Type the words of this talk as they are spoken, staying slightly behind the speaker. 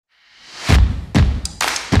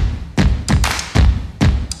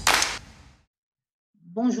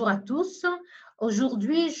Bonjour à tous.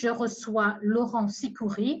 Aujourd'hui, je reçois Laurent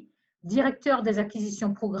Sicoury, directeur des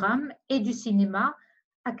acquisitions programmes et du cinéma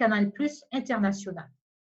à Canal+ International.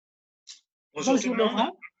 Bonjour tout Bonjour le monde,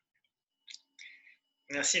 Laurent,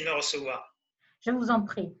 merci de me recevoir. je vous en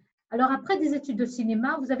prie. Alors, après des études de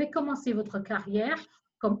cinéma, vous avez commencé votre carrière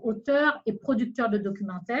comme auteur et producteur de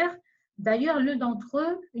documentaires. D'ailleurs, l'un d'entre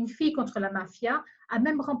eux, Une fille contre la mafia, a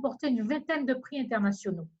même remporté une vingtaine de prix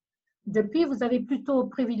internationaux. Depuis, vous avez plutôt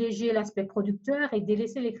privilégié l'aspect producteur et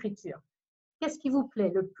délaissé l'écriture. Qu'est-ce qui vous plaît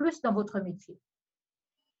le plus dans votre métier?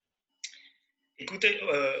 Écoutez,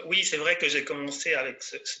 oui, c'est vrai que j'ai commencé avec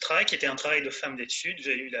ce travail qui était un travail de femme d'études.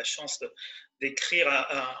 J'ai eu la chance d'écrire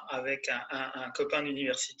avec un copain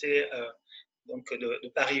d'université donc de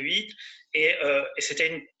Paris 8 et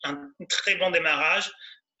c'était un très bon démarrage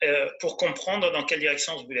pour comprendre dans quelle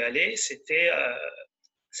direction je voulais aller. C'était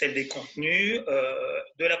celle des contenus,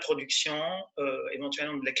 de la production,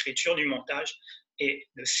 éventuellement de l'écriture, du montage et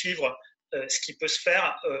de suivre ce qui peut se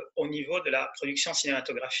faire au niveau de la production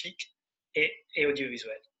cinématographique et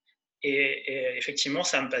audiovisuelle. Et effectivement,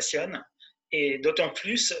 ça me passionne. Et d'autant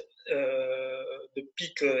plus,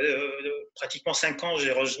 depuis que pratiquement 5 ans,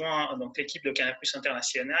 j'ai rejoint donc, l'équipe de Canal+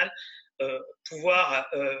 International, pouvoir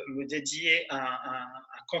me dédier à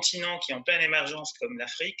un continent qui est en pleine émergence comme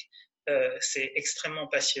l'Afrique, c'est extrêmement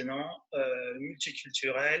passionnant,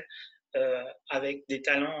 multiculturel, avec des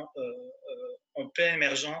talents en pleine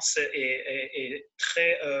émergence et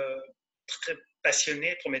très, très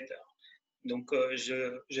passionnés, prometteurs. Donc,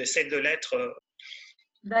 j'essaie de l'être.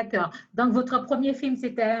 D'accord. Donc, votre premier film,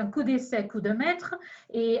 c'était Un coup d'essai, coup de maître.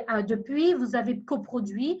 Et depuis, vous avez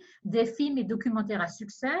coproduit des films et documentaires à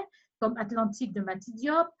succès, comme Atlantique de Mati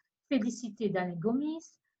Diop, Félicité d'Alain Gomis,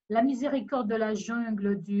 La miséricorde de la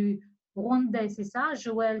jungle du Rwandais, c'est ça,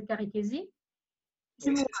 Joël Karikesi, Oui,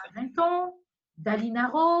 Tumour c'est ça. à Vinton,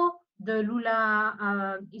 Dalinaro, de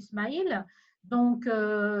Lula Ismail. Donc,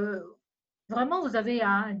 vraiment, vous avez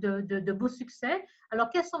de beaux succès. Alors,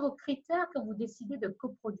 quels sont vos critères quand vous décidez de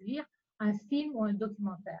coproduire un film ou un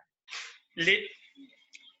documentaire? Les,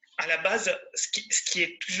 à la base, ce qui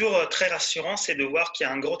est toujours très rassurant, c'est de voir qu'il y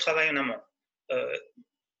a un gros travail en amont. Euh,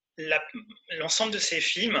 L'ensemble de ces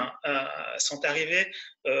films sont arrivés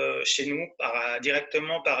chez nous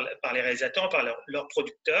directement par les réalisateurs, par leurs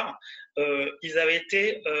producteurs. Ils avaient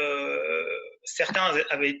été, certains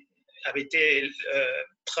avaient été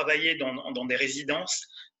travaillés dans des résidences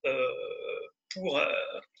euh, pour, euh,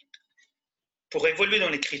 pour évoluer dans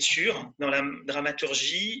l'écriture, dans la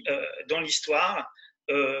dramaturgie, dans l'histoire.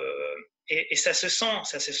 Et ça se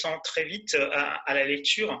sent très vite à la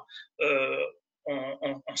lecture.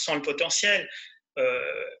 On sent le potentiel.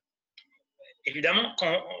 Euh, Évidemment,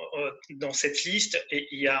 dans cette liste,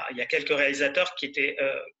 il y a quelques réalisateurs qui étaient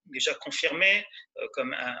déjà confirmés,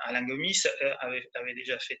 comme Alain Gomis avait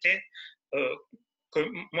déjà fêté, que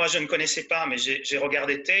moi je ne connaissais pas, mais j'ai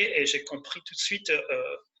regardé et j'ai compris tout de suite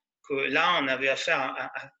que là, on avait affaire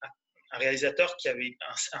à un réalisateur qui avait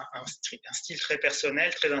un style très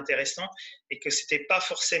personnel, très intéressant, et que ce n'était pas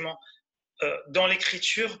forcément dans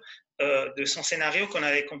l'écriture de son scénario qu'on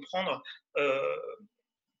allait comprendre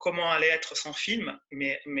comment allait être son film,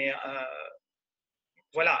 mais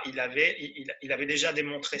voilà, il avait déjà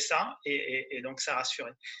démontré ça, et donc ça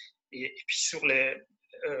rassurait. Et puis sur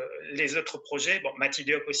les autres projets, bon, Mati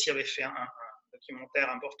Diop aussi avait fait un documentaire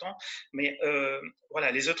important, mais voilà,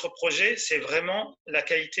 les autres projets, c'est vraiment la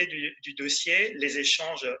qualité du dossier, les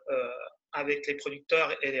échanges avec les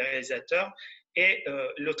producteurs et les réalisateurs, et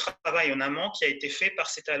le travail en amont qui a été fait par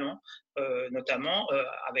ces talents, notamment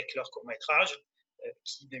avec leur court-métrage,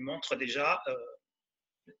 qui démontre déjà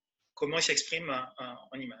comment ils s'expriment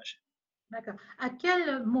en images. D'accord. À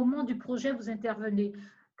quel moment du projet vous intervenez?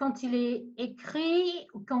 Quand il est écrit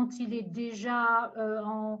ou quand il est déjà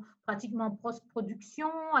pratiquement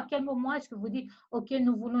post-production? À quel moment est-ce que vous dites, OK,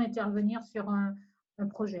 nous voulons intervenir sur un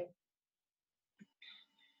projet?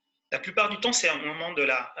 La plupart du temps, c'est un moment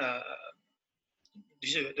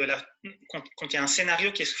quand il y a un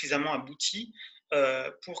scénario qui est suffisamment abouti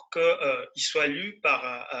pour qu'il soit lu par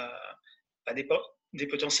des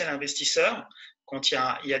potentiels investisseurs, quand il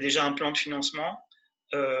y a déjà un plan de financement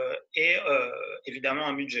et évidemment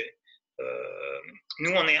un budget.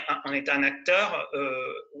 Nous, on est un acteur,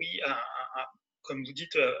 oui, comme vous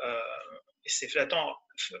dites, c'est flatteur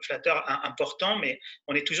important, mais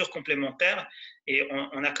on est toujours complémentaires et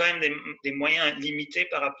on a quand même des moyens limités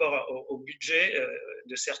par rapport au budget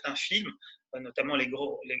de certains films, notamment les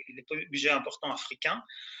budgets importants africains.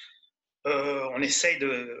 On essaye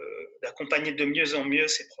d'accompagner de mieux en mieux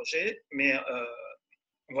ces projets, mais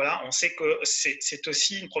voilà, on sait que c'est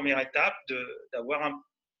aussi une première étape d'avoir une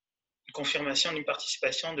confirmation d'une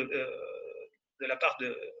participation de la part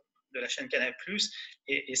de la chaîne Canal+,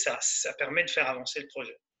 et ça permet de faire avancer le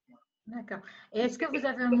projet. D'accord. Et est-ce que vous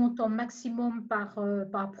avez un montant maximum par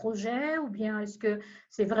projet ou bien est-ce que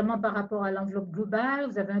c'est vraiment par rapport à l'enveloppe globale?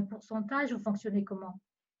 Vous avez un pourcentage? Vous fonctionnez comment?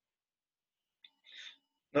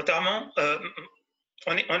 Notamment,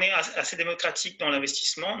 on est assez démocratique dans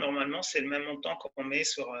l'investissement. Normalement, c'est le même montant qu'on met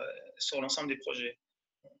sur l'ensemble des projets.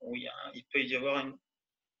 Où il peut y avoir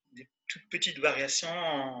des toutes petites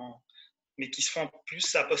variations, mais qui se font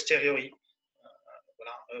plus a posteriori.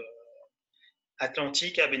 Voilà.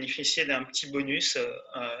 Atlantique a bénéficié d'un petit bonus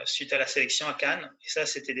suite à la sélection à Cannes, et ça,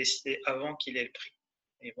 c'était décidé avant qu'il ait le prix.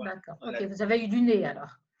 Voilà. D'accord. Ok, vous avez eu du nez alors.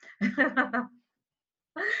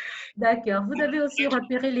 D'accord. Vous devez aussi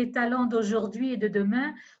repérer les talents d'aujourd'hui et de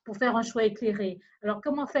demain pour faire un choix éclairé. Alors,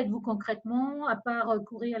 comment faites-vous concrètement, à part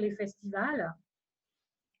courir les festivals?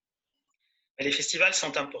 Les festivals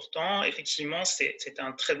sont importants. Effectivement, c'est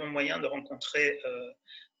un très bon moyen de rencontrer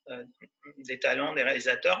des talents, des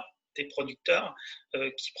réalisateurs, des producteurs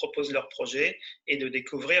qui proposent leurs projets et de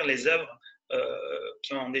découvrir les œuvres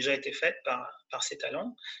qui ont déjà été faites par ces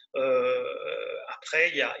talents.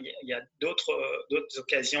 Après, il y a d'autres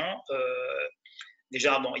occasions.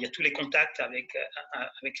 Déjà, bon, il y a tous les contacts avec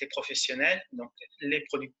les professionnels, donc les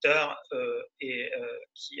producteurs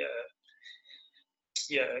qui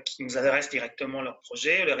nous adressent directement leurs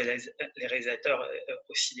projets, les réalisateurs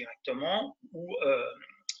aussi directement, ou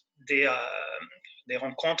des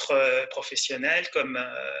rencontres professionnelles comme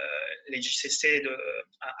les JCC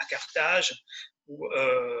à Carthage, ou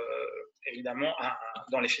évidemment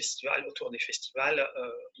dans les festivals, autour des festivals,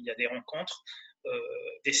 il y a des rencontres,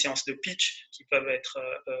 des séances de pitch qui peuvent être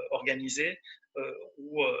organisées,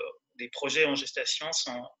 où des projets en gestation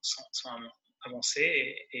sont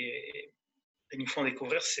avancés et nous font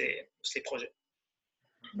découvrir ces projets.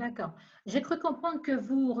 D'accord. J'ai cru comprendre que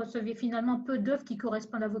vous recevez finalement peu d'œuvres qui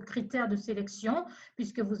correspondent à vos critères de sélection,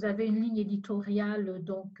 puisque vous avez une ligne éditoriale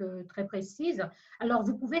donc très précise. Alors,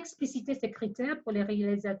 vous pouvez expliciter ces critères pour les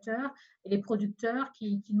réalisateurs et les producteurs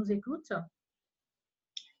qui nous écoutent?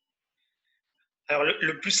 Alors,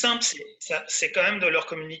 le plus simple, c'est quand même de leur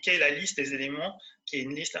communiquer la liste des éléments, qui est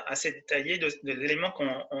une liste assez détaillée des éléments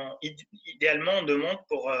idéalement on demande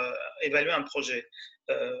pour évaluer un projet.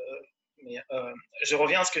 Mais je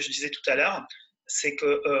reviens à ce que je disais tout à l'heure, c'est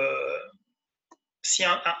que si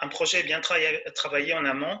un projet est bien travaillé en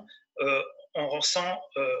amont, on ressent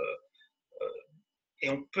et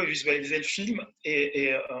on peut visualiser le film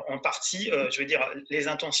et en partie, je veux dire, les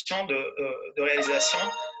intentions de réalisation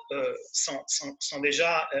sont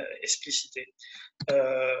déjà explicitées.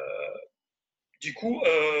 Du coup,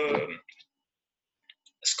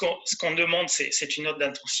 ce qu'on demande, c'est une note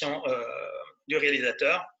d'intention du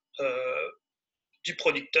réalisateur, du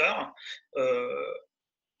producteur,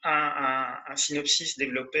 un synopsis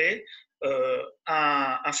développé,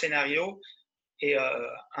 un scénario et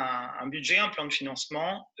un budget, un plan de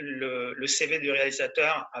financement, le CV du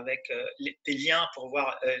réalisateur avec des liens pour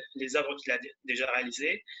voir les œuvres qu'il a déjà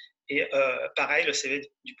réalisées, et pareil, le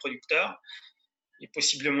CV du producteur, et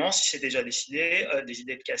possiblement, si c'est déjà décidé, des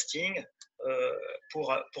idées de casting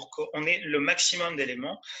pour qu'on ait le maximum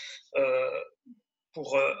d'éléments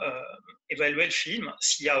pour évaluer le film.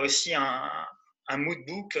 S'il y a aussi un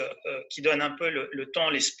moodbook qui donne un peu le temps,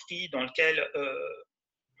 l'esprit dans lequel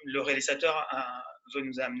le réalisateur veut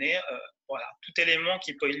nous amener. Voilà, tout élément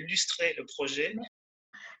qui peut illustrer le projet.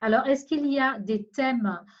 Alors, est-ce qu'il y a des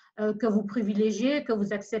thèmes que vous privilégiez, que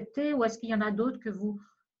vous acceptez, ou est-ce qu'il y en a d'autres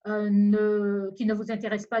qui ne vous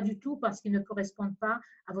intéressent pas du tout parce qu'ils ne correspondent pas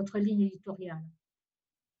à votre ligne éditoriale?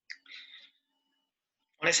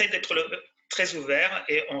 On essaye d'être très ouvert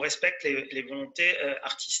et on respecte les volontés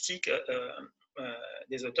artistiques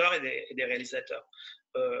des auteurs et des réalisateurs.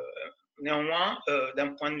 Néanmoins,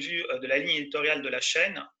 d'un point de vue de la ligne éditoriale de la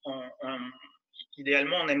chaîne,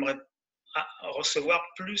 idéalement, on aimerait recevoir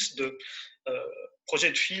plus de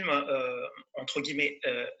projets de films, entre guillemets,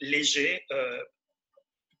 légers,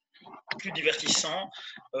 plus divertissants,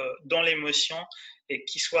 dans l'émotion, et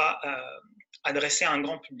qui soient adressés à un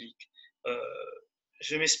grand public.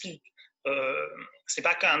 Je m'explique. C'est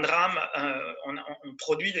pas qu'un drame, on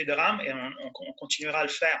produit des drames et on continuera à le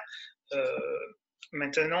faire.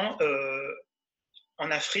 Maintenant,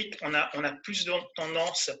 en Afrique, on a plus de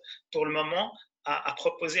tendance pour le moment à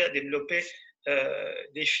proposer, à développer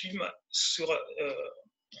des films sur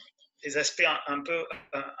des aspects un peu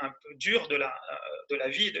durs de la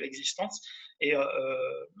vie et de l'existence. Et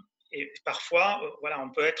et parfois, voilà,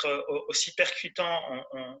 on peut être aussi percutant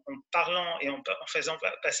en parlant et en faisant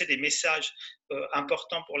passer des messages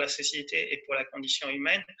importants pour la société et pour la condition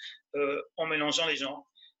humaine, en mélangeant les genres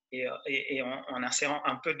et en insérant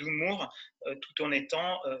un peu d'humour tout en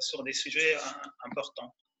étant sur des sujets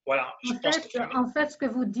importants. Voilà, je pense que… En fait, ce que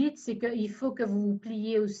vous dites, c'est qu'il faut que vous vous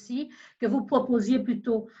pliez aussi, que vous proposiez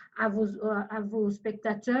plutôt à vos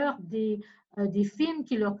spectateurs des films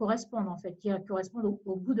qui leur correspondent, en fait, qui correspondent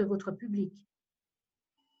au goût de votre public.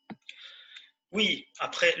 Oui,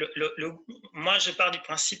 après, moi je pars du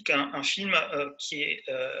principe qu'un film qui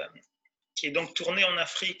est donc tourné en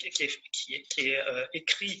Afrique, qui est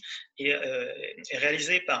écrit et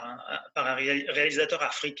réalisé par un réalisateur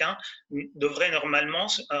africain, devrait normalement,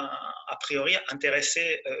 a priori,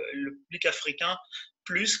 intéresser le public africain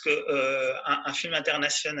plus qu'un film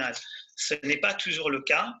international. Ce n'est pas toujours le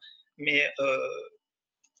cas, mais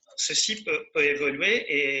ceci peut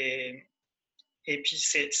évoluer et puis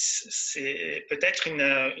c'est peut-être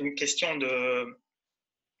une question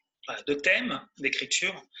de thème,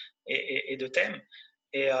 d'écriture et de thème,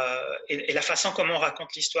 et la façon comment on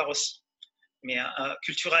raconte l'histoire aussi. Mais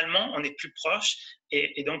culturellement, on est plus proche,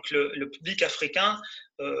 et donc le public africain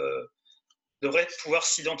devrait pouvoir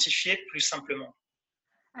s'identifier plus simplement.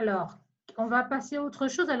 Alors, on va passer à autre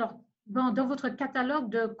chose. Alors, dans votre catalogue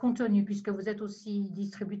de contenu, puisque vous êtes aussi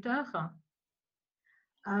distributeur,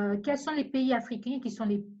 quels sont les pays africains qui sont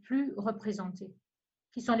les plus représentés,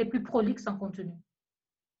 qui sont les plus prolixes en contenu?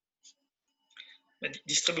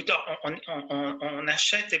 Distributeur, on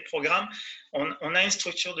achète des programmes, on a une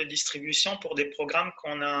structure de distribution pour des programmes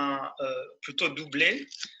qu'on a plutôt doublés.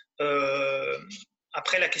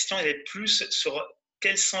 Après, la question elle est plus sur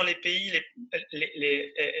quels sont les pays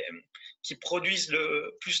qui produisent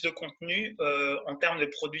le plus de contenu en termes de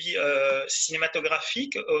produits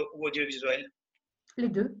cinématographiques ou audiovisuels. Les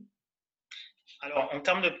deux. Alors, en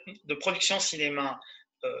termes de production cinéma,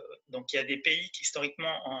 donc il y a des pays qui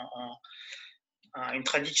historiquement une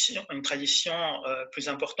tradition plus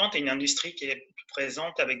importante et une industrie qui est plus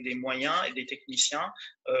présente avec des moyens et des techniciens.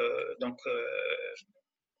 Donc,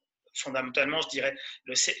 fondamentalement, je dirais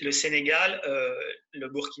le Sénégal, le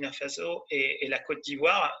Burkina Faso et la Côte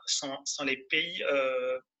d'Ivoire sont les pays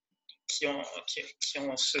qui ont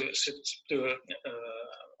ce type de…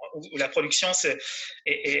 où la production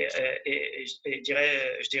est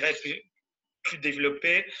je dirais plus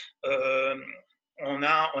développée. On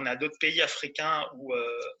a d'autres pays africains où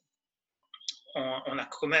on a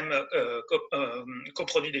quand même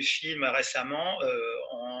coproduit des films récemment.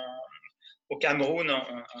 Au Cameroun,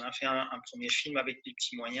 on a fait un premier film avec des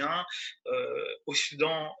petits moyens. Au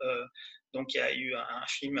Soudan, donc il y a eu un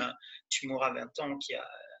film, Tu mourras 20 ans, qui a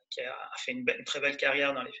fait une très belle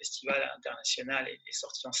carrière dans les festivals internationaux et est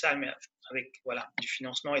sorti en salle, mais avec voilà, du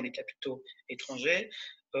financement et des capitaux étrangers.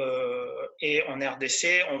 Et en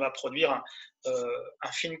RDC, on va produire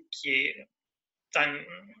un film qui est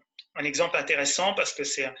un exemple intéressant parce que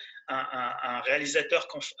c'est un réalisateur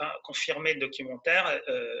confirmé de documentaire,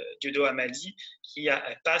 Diodo Amadi, qui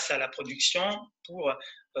passe à la production pour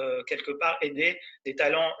quelque part aider des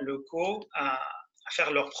talents locaux à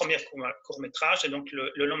faire leur premier court-métrage. Et donc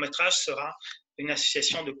le long-métrage sera une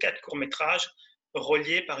association de 4 courts-métrages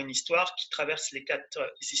reliés par une histoire qui traverse les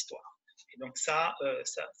 4 histoires. Et donc ça va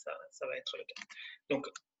être le cas. Donc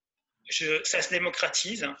ça se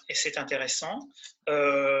démocratise et c'est intéressant,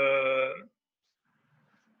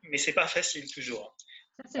 mais c'est pas facile toujours.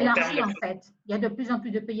 Ça s'élargit en fait. Il y a de plus en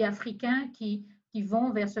plus de pays africains qui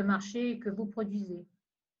vont vers ce marché que vous produisez.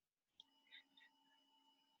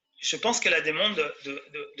 Je pense que la demande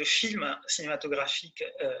de films cinématographiques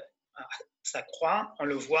s'accroît. On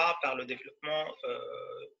le voit par le développement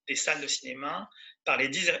des salles de cinéma, par les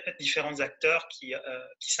différents acteurs qui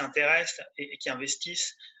s'intéressent et qui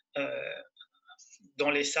investissent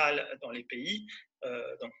dans les salles, dans les pays.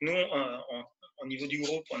 Donc nous, au niveau du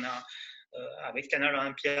groupe, on a avec Canal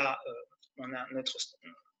Olympia, on a notre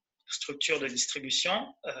structure de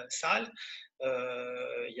distribution, salle.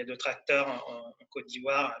 Il y a d'autres acteurs en Côte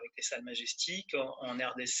d'Ivoire avec les salles Majestiques, en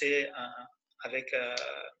RDC avec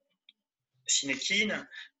Cinékin,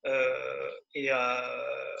 et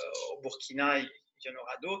au Burkina, il y en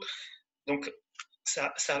aura d'autres. Donc,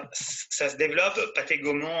 ça se développe. Pathé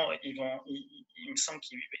Gaumont, il me semble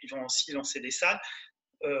qu'ils vont aussi lancer des salles.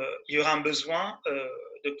 Il y aura un besoin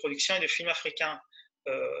de production et de films africains.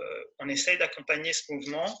 On essaye d'accompagner ce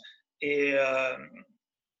mouvement et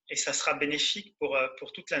ça sera bénéfique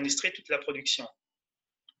pour toute l'industrie, toute la production.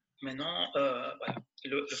 Maintenant, voilà.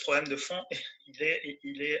 Le problème de fond, il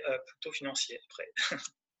est plutôt financier après.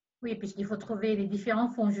 Oui, puisqu'il faut trouver les différents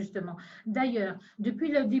fonds, justement. D'ailleurs, depuis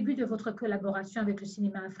le début de votre collaboration avec le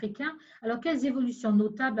cinéma africain, alors quelles évolutions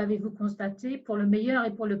notables avez-vous constatées pour le meilleur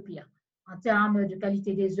et pour le pire, en termes de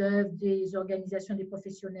qualité des œuvres, des organisations des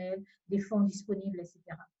professionnels, des fonds disponibles, etc.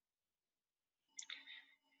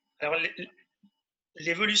 Alors,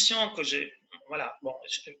 l'évolution que j'ai, voilà, bon,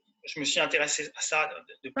 je me suis intéressé à ça Pas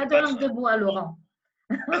depuis de pas. langue de bois, Laurent.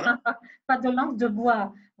 Pardon? Pas de langue de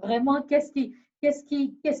bois. Vraiment, qu'est-ce qui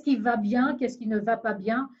va bien, qu'est-ce qui ne va pas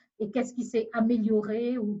bien et qu'est-ce qui s'est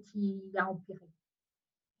amélioré ou qui a empiré.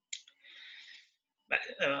 Bah,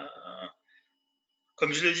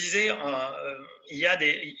 comme je le disais, il y a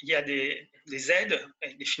des aides,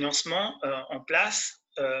 des financements en place,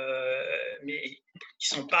 mais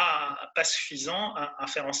qui ne sont pas suffisants à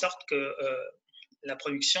faire en sorte que la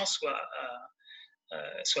production soit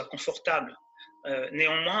confortable.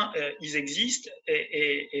 Néanmoins, ils existent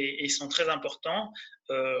et ils sont très importants.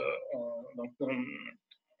 Donc,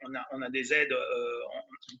 on a des aides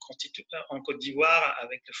en Côte d'Ivoire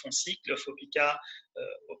avec le FONSIC, le FOPICA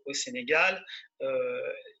au Sénégal.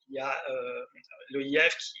 Il y a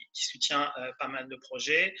l'OIF qui soutient pas mal de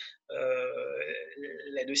projets,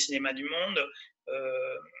 l'aide au cinéma du monde,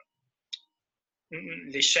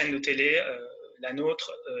 les chaînes de télé, la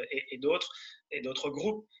nôtre et d'autres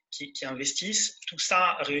groupes qui investissent. Tout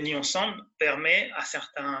ça réuni ensemble permet à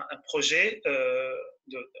certains projets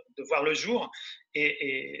de voir le jour.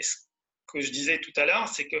 Et ce que je disais tout à l'heure,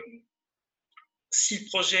 c'est que si le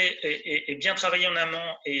projet est bien travaillé en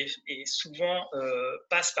amont et souvent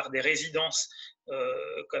passe par des résidences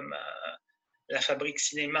comme la Fabrique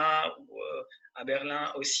Cinéma ou à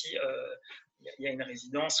Berlin aussi, il y a une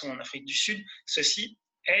résidence ou en Afrique du Sud, ceci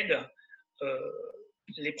aide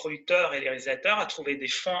les producteurs et les réalisateurs à trouver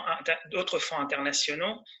d'autres fonds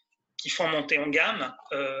internationaux qui font monter en gamme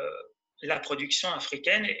la production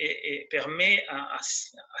africaine et permet à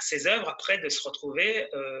ces œuvres après de se retrouver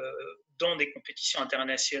dans des compétitions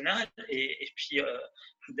internationales et puis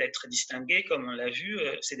d'être distinguées, comme on l'a vu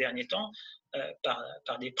ces derniers temps,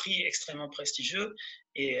 par des prix extrêmement prestigieux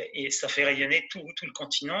et ça fait rayonner tout le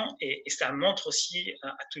continent et ça montre aussi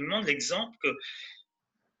à tout le monde l'exemple que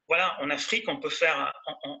voilà, en Afrique, on peut faire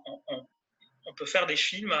des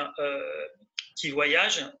films qui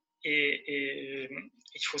voyagent et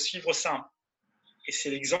il faut suivre ça. Et c'est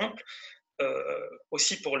l'exemple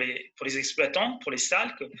aussi pour les exploitants, pour les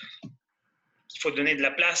salles, qu'il faut donner de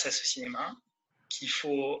la place à ce cinéma, qu'il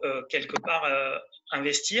faut quelque part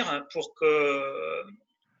investir pour que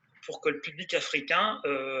le public africain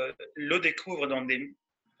le découvre dans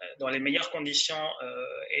les meilleures conditions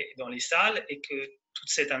et dans les salles et que toute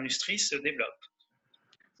cette industrie se développe.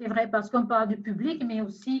 C'est vrai, parce qu'on parle du public, mais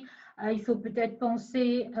aussi il faut peut-être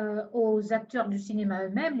penser aux acteurs du cinéma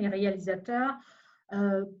eux-mêmes, les réalisateurs,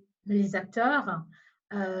 les acteurs,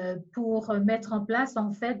 pour mettre en place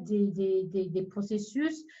en fait des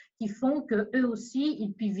processus qui font qu'eux aussi,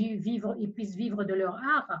 ils puissent vivre de leur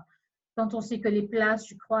art. Quand on sait que les places,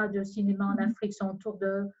 je crois, de cinéma en Afrique sont autour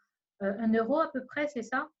de 1 euro à peu près, c'est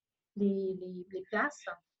ça, les places?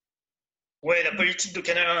 Oui, la politique de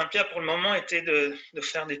Canal Olympia pour le moment était de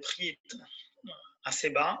faire des prix assez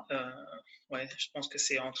bas. Ouais, je pense que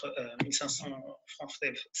c'est entre 1500 francs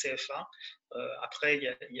CFA. Après,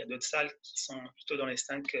 il y a d'autres salles qui sont plutôt dans les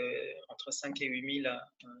entre 5 et 8 000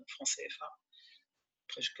 francs CFA.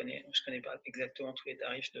 Après, je connais pas exactement tous les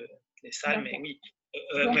tarifs des salles, mais oui.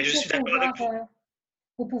 Donc, Mais je suis d'accord avec vous.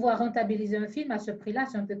 Pour pouvoir rentabiliser un film à ce prix-là,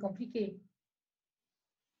 c'est un peu compliqué.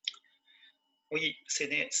 Oui,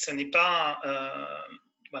 ce n'est pas.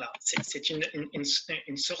 Voilà, c'est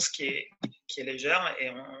une source qui est légère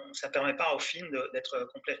et ça ne permet pas au film d'être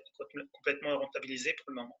complètement rentabilisé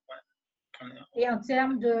pour le moment. Ouais. Et en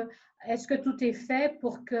termes de, est-ce que tout est fait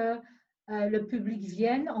pour que le public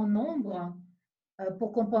vienne en nombre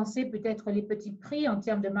pour compenser peut-être les petits prix en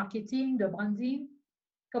termes de marketing, de branding?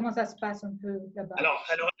 Comment ça se passe un peu là-bas?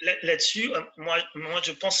 Alors là-dessus, moi,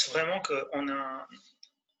 je pense vraiment qu'il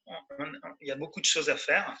y a beaucoup de choses à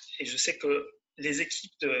faire et je sais que les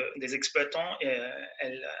équipes des exploitants,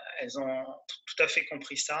 elles ont tout à fait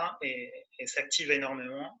compris ça et s'activent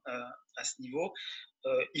énormément à ce niveau.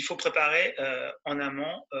 Il faut préparer en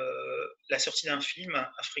amont la sortie d'un film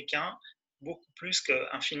africain beaucoup plus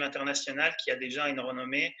qu'un film international qui a déjà une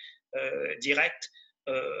renommée directe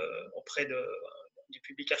auprès du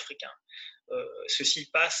public africain. Ceci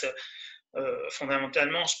passe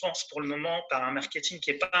fondamentalement, je pense, pour le moment, par un marketing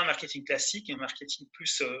qui n'est pas un marketing classique, un marketing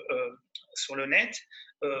plus sur le net,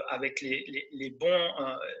 avec les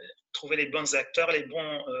bons, trouver les bons acteurs, les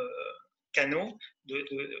bons canaux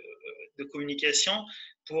de communication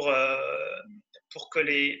pour que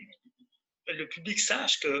le public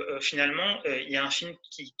sache que finalement, il y a un film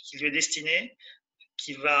qui lui est destiné,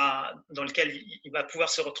 dans lequel il va pouvoir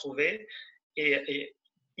se retrouver et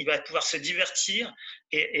il va pouvoir se divertir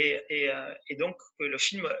et donc que le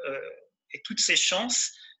film ait toutes ses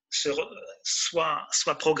chances soit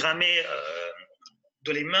programmé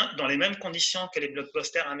dans les mêmes conditions que les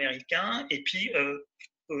blockbusters américains et puis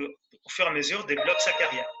au fur et à mesure développe sa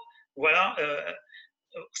carrière. Voilà,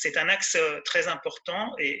 c'est un axe très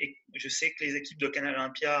important et je sais que les équipes de Canal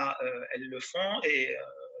Olympia, elles le font et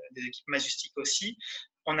des équipes Majestic aussi.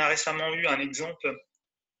 On a récemment eu un exemple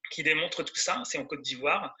qui démontre tout ça, c'est en Côte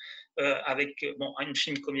d'Ivoire, avec un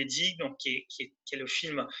film comédie donc, qui est le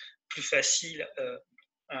film plus facile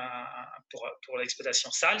pour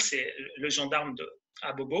l'exploitation salle, c'est Le gendarme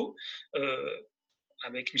à Bobo,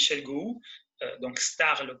 avec Michel Gou, donc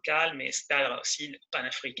star locale, mais star aussi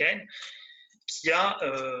panafricaine, qui a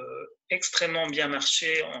extrêmement bien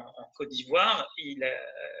marché en Côte d'Ivoire.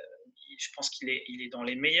 Je pense qu'il est dans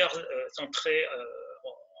les meilleures entrées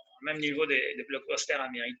au même niveau des blockbusters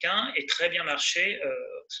américains et très bien marché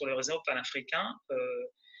sur le réseau panafricain.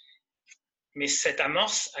 Mais cette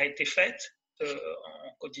amorce a été faite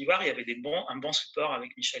en Côte d'Ivoire. Il y avait un bon support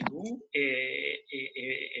avec Michel Gou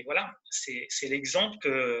et voilà, c'est l'exemple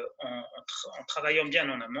qu'en travaillant bien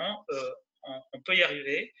en amont, on peut y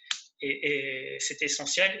arriver et c'est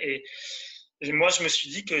essentiel. Et moi, je me suis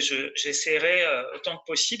dit que j'essaierai autant que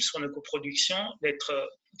possible sur nos coproductions d'être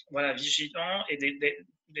vigilant et de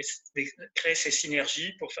créer ces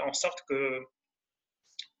synergies pour faire en sorte que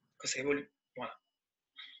ça évolue. Voilà.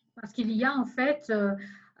 Parce qu'il y a en fait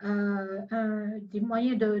des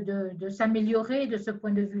moyens de s'améliorer de ce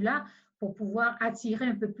point de vue-là pour pouvoir attirer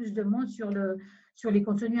un peu plus de monde sur les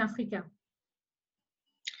contenus africains.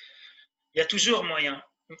 Il y a toujours moyen.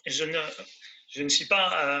 Je ne suis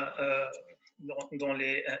pas dans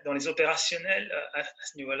les opérationnels à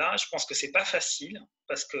ce niveau-là. Je pense que ce n'est pas facile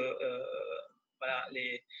parce que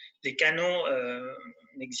les canaux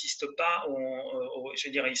n'existent pas, je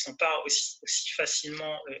veux dire, ils ne sont pas aussi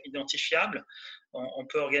facilement identifiables. On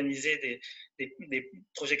peut organiser des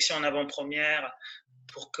projections en avant-première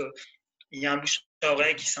pour qu'il y ait un bouche à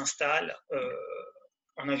oreille qui s'installe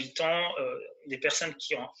en invitant des personnes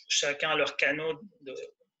qui ont chacun leur canaux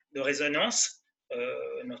de résonance,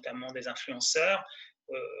 notamment des influenceurs,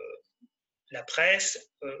 la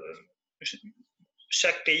presse.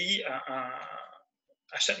 Chaque pays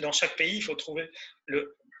dans chaque pays, il faut trouver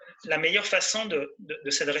la meilleure façon de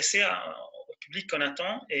s'adresser au public qu'on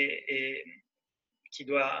attend et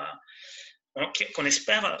qu'on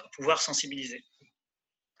espère pouvoir sensibiliser.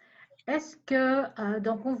 Est-ce que,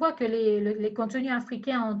 donc on voit que les contenus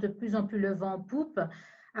africains ont de plus en plus le vent en poupe.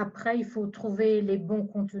 Après, il faut trouver les bons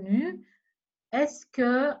contenus. Est-ce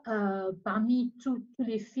que parmi tous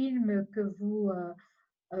les films que vous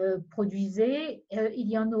produisez, il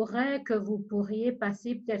y en aurait que vous pourriez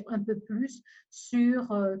passer peut-être un peu plus sur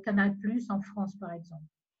Canal+ en France, par exemple?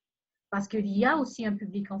 Parce qu'il y a aussi un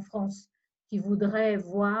public en France qui voudrait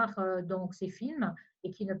voir donc ces films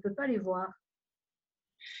et qui ne peut pas les voir.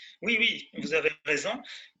 Oui, vous avez raison.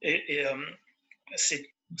 Et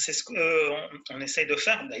c'est ce qu'on essaye de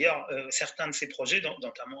faire. D'ailleurs, certains de ces projets,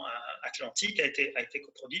 notamment Atlantique, a été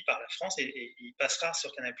coproduit par la France et il passera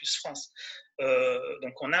sur Canal+ France.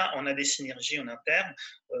 Donc, on a des synergies en interne.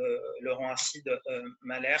 Laurent Acide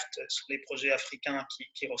m'alerte sur les projets africains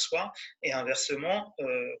qu'il reçoit. Et inversement,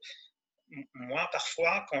 moi,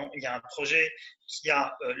 parfois, quand il y a un projet qui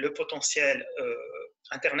a le potentiel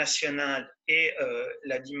international et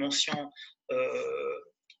la dimension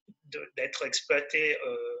d'être exploité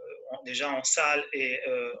déjà en salle et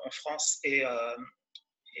en France et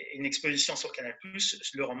une exposition sur Canal+,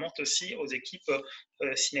 je le remonte aussi aux équipes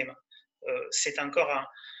cinéma. C'est encore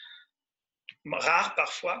rare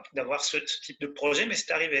parfois d'avoir ce type de projet, mais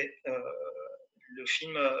c'est arrivé. Le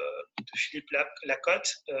film de Philippe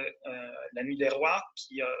Lacotte, La Nuit des Rois,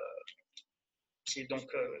 qui est en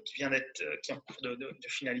cours de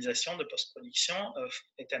finalisation, de post-production,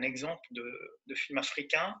 est un exemple de film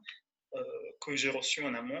africain que j'ai reçu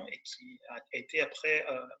en amont et qui a été après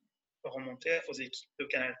remonté aux équipes de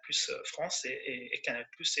Canal+ France et Canal+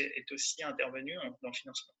 est aussi intervenu dans le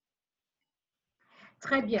financement.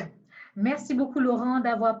 Très bien. Merci beaucoup, Laurent,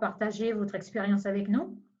 d'avoir partagé votre expérience avec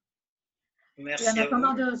nous. Merci. Et en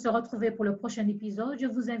attendant de se retrouver pour le prochain épisode, je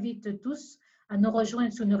vous invite tous à nous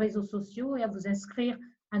rejoindre sur nos réseaux sociaux et à vous inscrire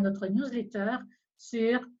à notre newsletter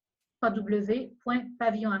sur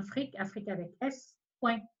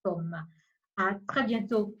www.pavillonafrique.com. À très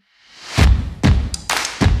bientôt.